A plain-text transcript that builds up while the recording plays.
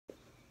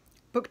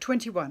Book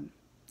 21,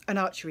 an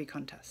archery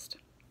contest.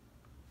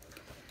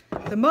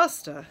 The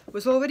master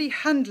was already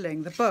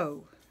handling the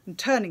bow and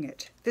turning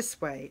it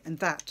this way and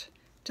that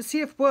to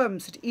see if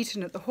worms had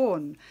eaten at the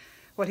horn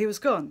while he was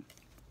gone.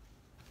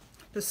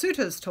 The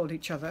suitors told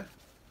each other.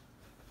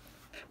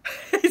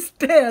 He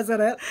stares at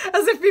it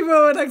as if he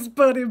were an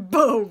expert in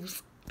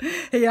bows.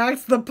 He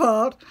acts the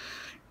part.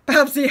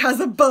 Perhaps he has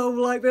a bow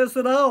like this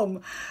at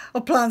home, or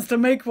plans to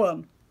make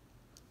one.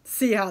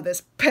 See how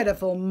this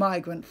pitiful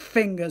migrant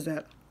fingers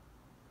it.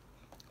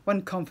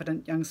 One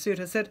confident young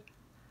suitor said,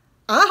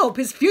 I hope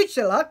his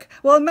future luck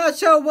will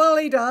match how well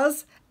he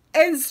does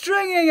in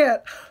stringing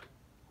it.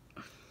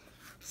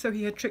 So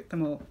he had tricked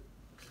them all.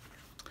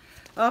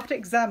 After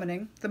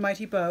examining the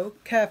mighty bow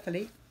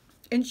carefully,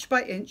 inch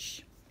by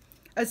inch,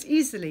 as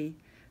easily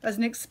as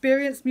an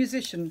experienced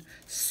musician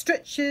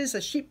stretches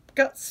a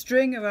sheep-gut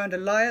string around a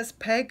lyre's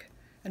peg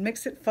and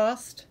makes it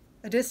fast,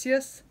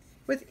 Odysseus,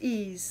 with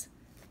ease,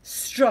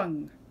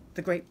 strung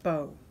the great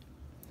bow.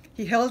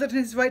 He held it in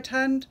his right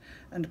hand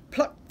and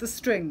plucked the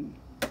string,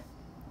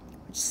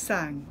 which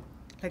sang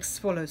like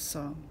swallow's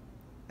song,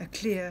 a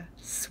clear,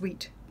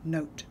 sweet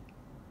note.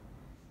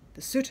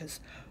 The suitors,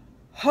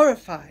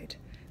 horrified,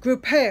 grew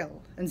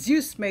pale, and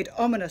Zeus made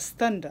ominous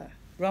thunder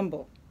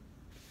rumble.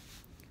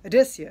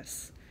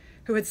 Odysseus,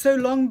 who had so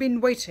long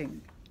been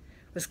waiting,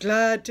 was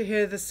glad to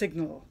hear the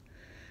signal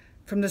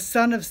from the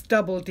son of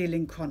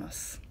stubble-dealing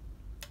Kronos.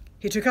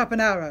 He took up an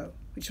arrow,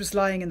 which was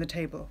lying in the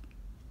table.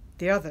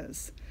 The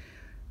others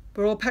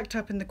were all packed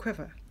up in the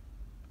quiver,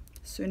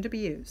 soon to be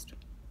used.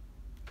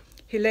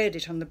 He laid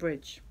it on the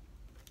bridge,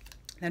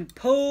 then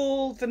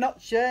pulled the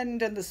notch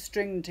end and the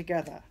string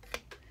together,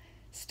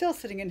 still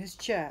sitting in his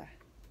chair.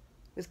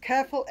 With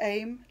careful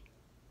aim,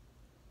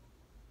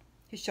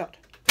 he shot.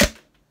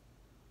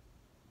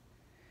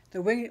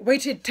 The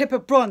weighted tip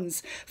of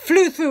bronze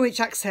flew through each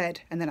axe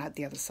head and then out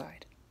the other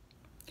side.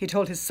 He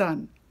told his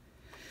son,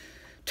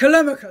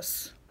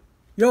 Telemachus,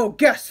 your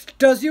guest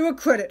does you a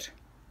credit.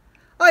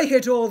 I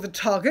hit all the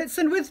targets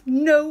and with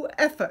no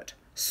effort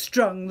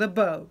strung the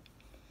bow.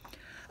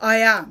 I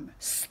am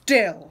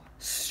still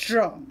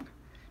strong,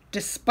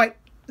 despite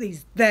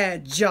these their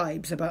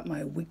jibes about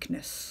my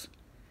weakness.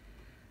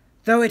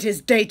 Though it is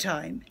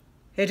daytime,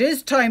 it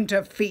is time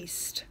to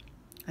feast,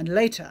 and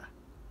later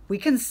we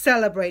can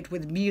celebrate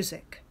with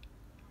music,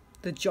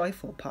 the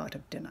joyful part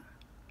of dinner.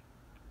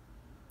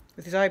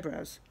 With his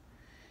eyebrows,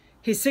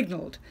 he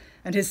signalled,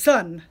 and his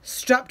son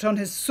strapped on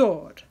his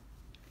sword,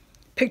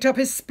 picked up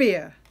his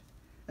spear,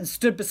 and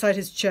stood beside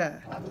his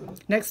chair,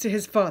 next to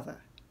his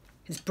father,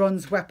 his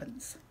bronze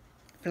weapons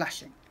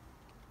flashing.